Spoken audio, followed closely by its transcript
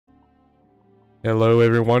Hello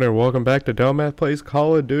everyone and welcome back to Delmaath Plays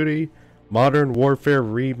Call of Duty Modern Warfare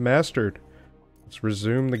Remastered. Let's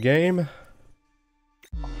resume the game.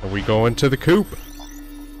 And we go into the Coup.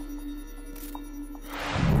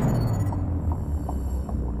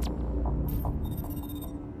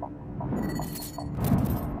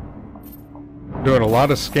 Doing a lot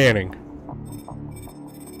of scanning.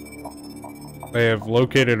 They have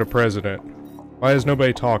located a president. Why is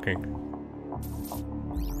nobody talking?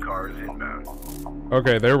 Cars inbound.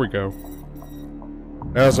 Okay, there we go.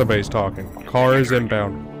 Now somebody's talking. Car is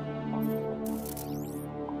inbound.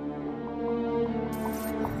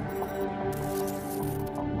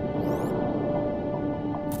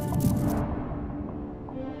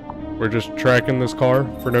 We're just tracking this car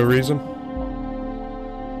for no reason.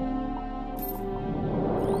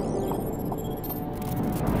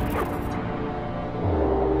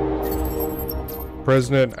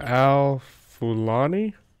 President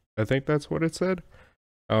Al-Fulani? I think that's what it said.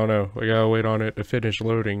 I don't know. We gotta wait on it to finish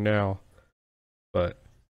loading now. But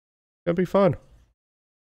it's gonna be fun.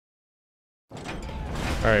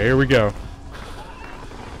 Alright, here we go.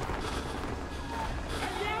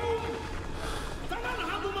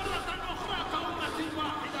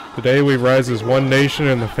 Today we rise as one nation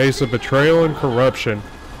in the face of betrayal and corruption.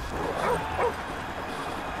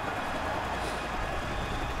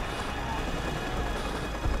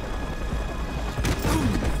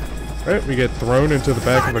 Alright, we get thrown into the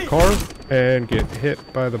back of a car and get hit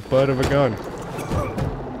by the butt of a gun.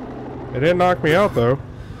 It didn't knock me out though.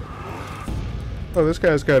 Oh, this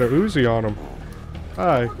guy's got a Uzi on him.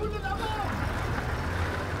 Hi.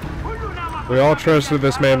 We all trusted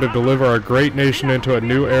this man to deliver our great nation into a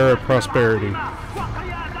new era of prosperity.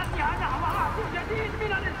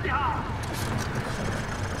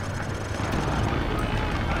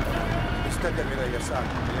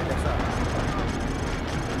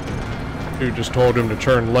 Dude just told him to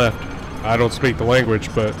turn left. I don't speak the language,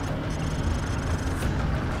 but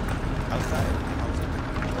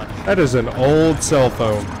that is an old cell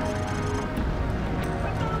phone.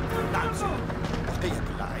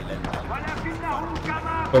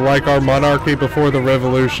 But like our monarchy before the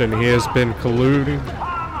revolution, he has been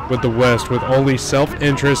colluding with the West with only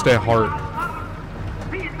self-interest at heart.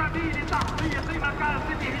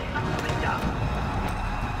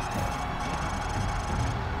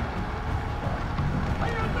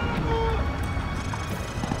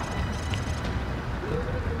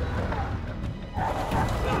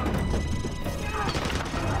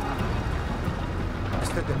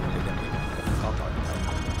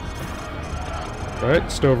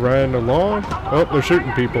 Alright, still riding along. Oh, they're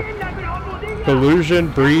shooting people.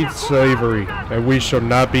 Collusion breeds slavery, and we shall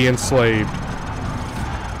not be enslaved.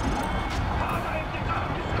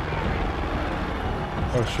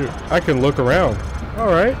 Oh shoot, I can look around.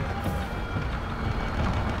 Alright.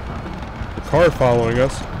 The car following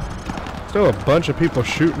us. Still a bunch of people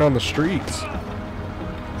shooting on the streets.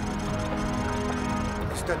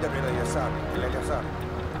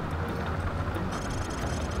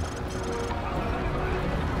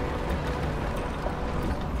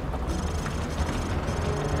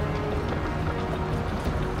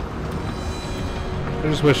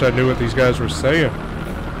 I just wish I knew what these guys were saying.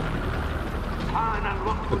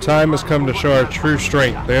 The time has come to show our true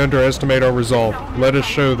strength. They underestimate our resolve. Let us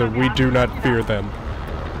show that we do not fear them.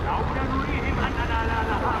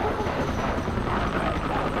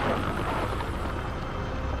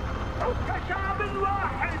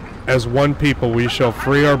 As one people, we shall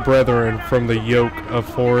free our brethren from the yoke of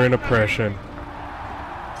foreign oppression.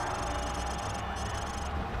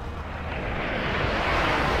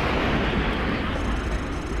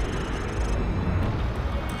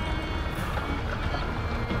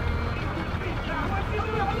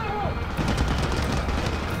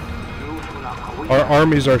 Our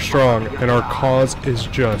armies are strong, and our cause is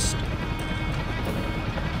just.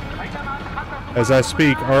 As I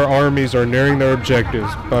speak, our armies are nearing their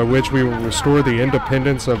objectives, by which we will restore the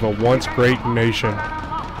independence of a once great nation.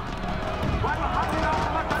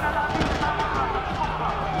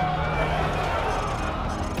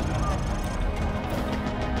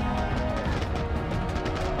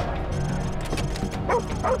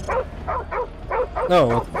 Oh,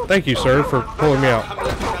 well, thank you, sir, for pulling me out.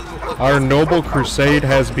 Our noble crusade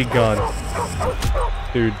has begun.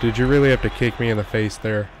 Dude, did you really have to kick me in the face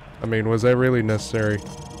there? I mean, was that really necessary?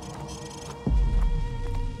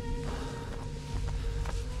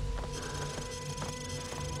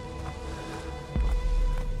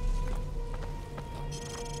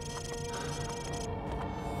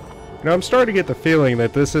 You know, I'm starting to get the feeling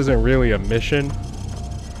that this isn't really a mission.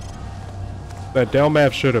 That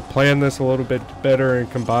Delmaath should have planned this a little bit better and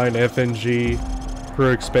combined FNG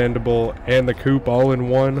crew expendable, and the Coup all in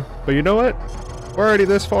one. But you know what? We're already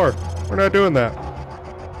this far. We're not doing that.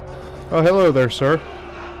 Oh, hello there, sir.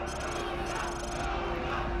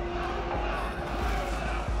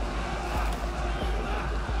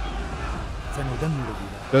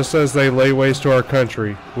 Just as they lay waste to our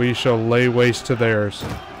country, we shall lay waste to theirs.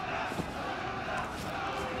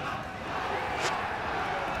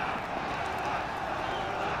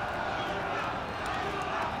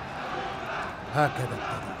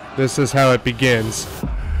 This is how it begins.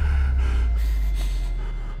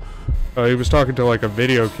 Oh, he was talking to like a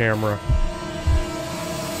video camera.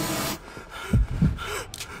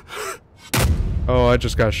 Oh, I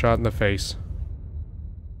just got shot in the face.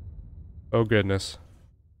 Oh goodness.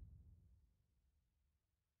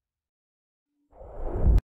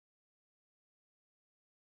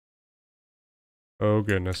 Oh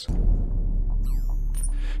goodness.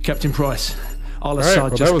 Captain Price, Alright, well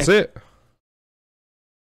that was it.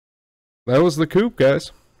 That was the Coup,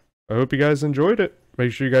 guys. I hope you guys enjoyed it.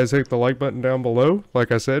 Make sure you guys hit the like button down below.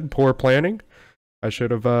 Like I said, poor planning. I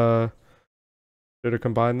should have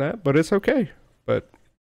combined that, but it's okay. But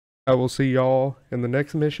I will see y'all in the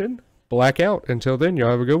next mission. Blackout. Until then,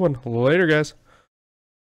 y'all have a good one. Later, guys.